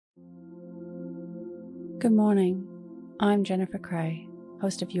Good morning. I'm Jennifer Cray,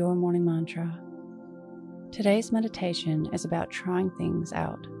 host of Your Morning Mantra. Today's meditation is about trying things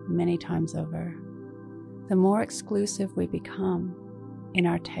out many times over. The more exclusive we become in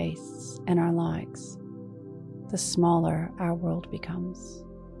our tastes and our likes, the smaller our world becomes.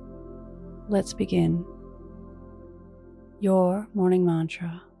 Let's begin. Your morning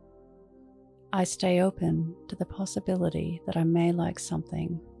mantra. I stay open to the possibility that I may like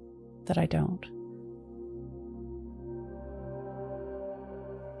something that I don't.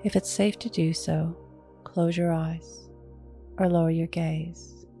 If it's safe to do so, close your eyes or lower your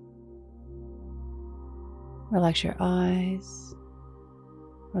gaze. Relax your eyes,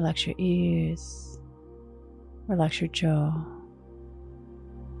 relax your ears, relax your jaw.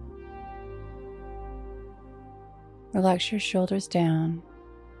 Relax your shoulders down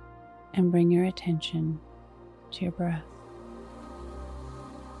and bring your attention to your breath.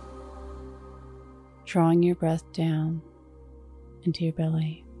 Drawing your breath down into your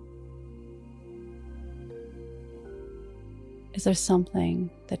belly. Is there something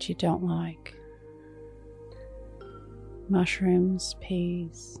that you don't like? Mushrooms,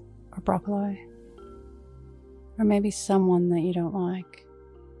 peas, or broccoli? Or maybe someone that you don't like,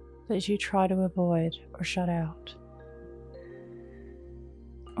 that you try to avoid or shut out?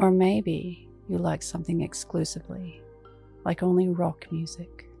 Or maybe you like something exclusively, like only rock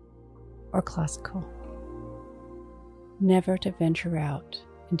music or classical. Never to venture out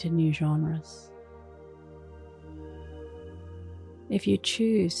into new genres. If you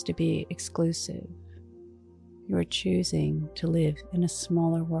choose to be exclusive, you are choosing to live in a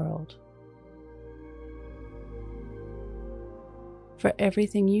smaller world. For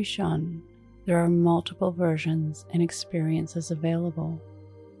everything you shun, there are multiple versions and experiences available.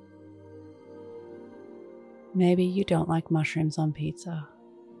 Maybe you don't like mushrooms on pizza,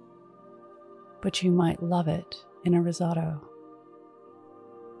 but you might love it in a risotto.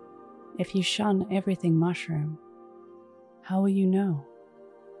 If you shun everything mushroom, how will you know?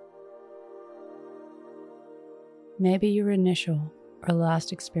 Maybe your initial or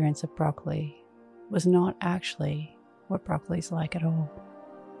last experience of broccoli was not actually what broccoli's like at all.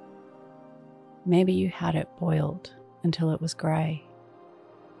 Maybe you had it boiled until it was gray.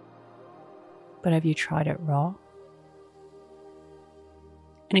 But have you tried it raw?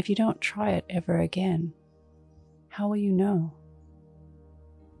 And if you don't try it ever again, how will you know?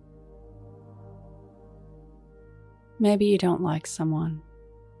 Maybe you don't like someone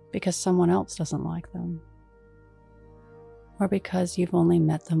because someone else doesn't like them, or because you've only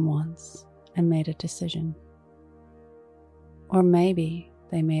met them once and made a decision, or maybe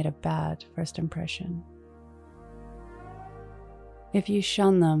they made a bad first impression. If you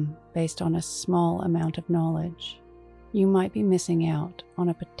shun them based on a small amount of knowledge, you might be missing out on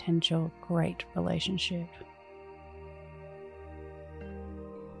a potential great relationship.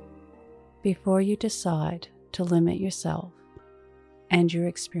 Before you decide to limit yourself and your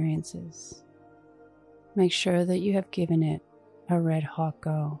experiences, make sure that you have given it a red-hot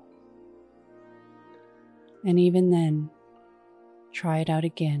go. And even then, try it out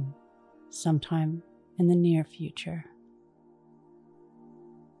again sometime in the near future.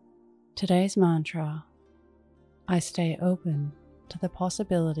 Today's mantra: I stay open to the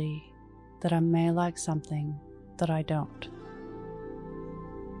possibility that I may like something that I don't.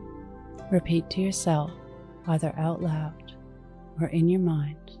 Repeat to yourself, either out loud or in your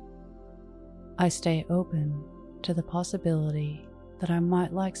mind, I stay open to the possibility that I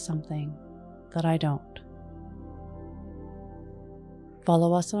might like something that I don't.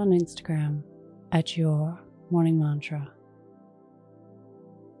 Follow us on Instagram at Your Morning Mantra.